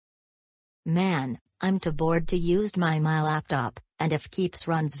Man, I'm too bored to use my laptop, and if keeps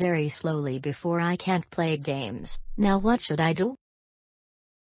runs very slowly before I can't play games. Now what should I do?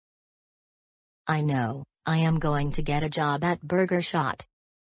 I know, I am going to get a job at Burger Shot.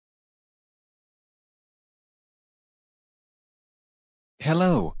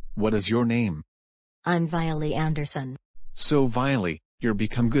 Hello, what is your name? I'm Violy Anderson. So Violy, you're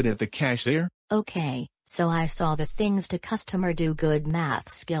become good at the cashier? Okay, so I saw the things to customer do good math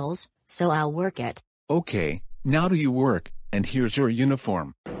skills, so I'll work it. Okay, now do you work, and here's your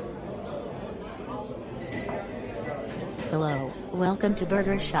uniform. Hello, welcome to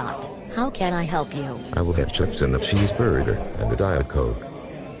Burger Shot. How can I help you? I will have chips and a cheeseburger, and a Diet Coke.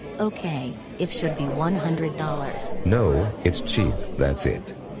 Okay, it should be $100. No, it's cheap, that's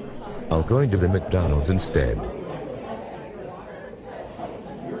it. I'll go into the McDonald's instead.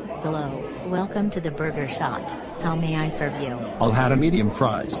 Hello, welcome to the Burger Shot. How may I serve you? I'll have a medium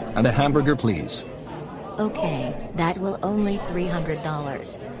fries and a hamburger please. Okay, that will only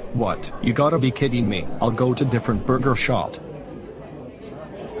 $300. What? You gotta be kidding me. I'll go to different Burger Shot.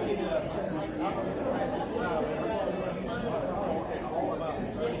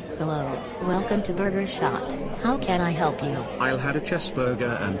 Hello, welcome to Burger Shot. How can I help you? I'll had a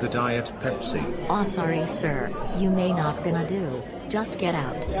cheeseburger and the Diet Pepsi. Oh sorry sir, you may not gonna do. Just get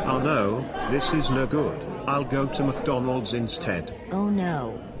out. Oh no, this is no good. I'll go to McDonald's instead. Oh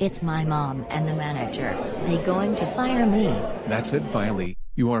no, it's my mom and the manager. They going to fire me. That's it Violy,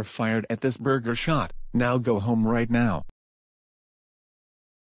 you are fired at this Burger Shot. Now go home right now.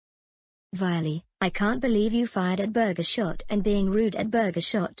 Violy, I can't believe you fired at Burger Shot and being rude at Burger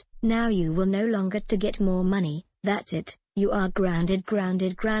Shot. Now you will no longer to get more money. That's it. You are grounded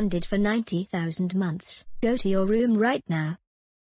for 90,000 months. Go to your room right now.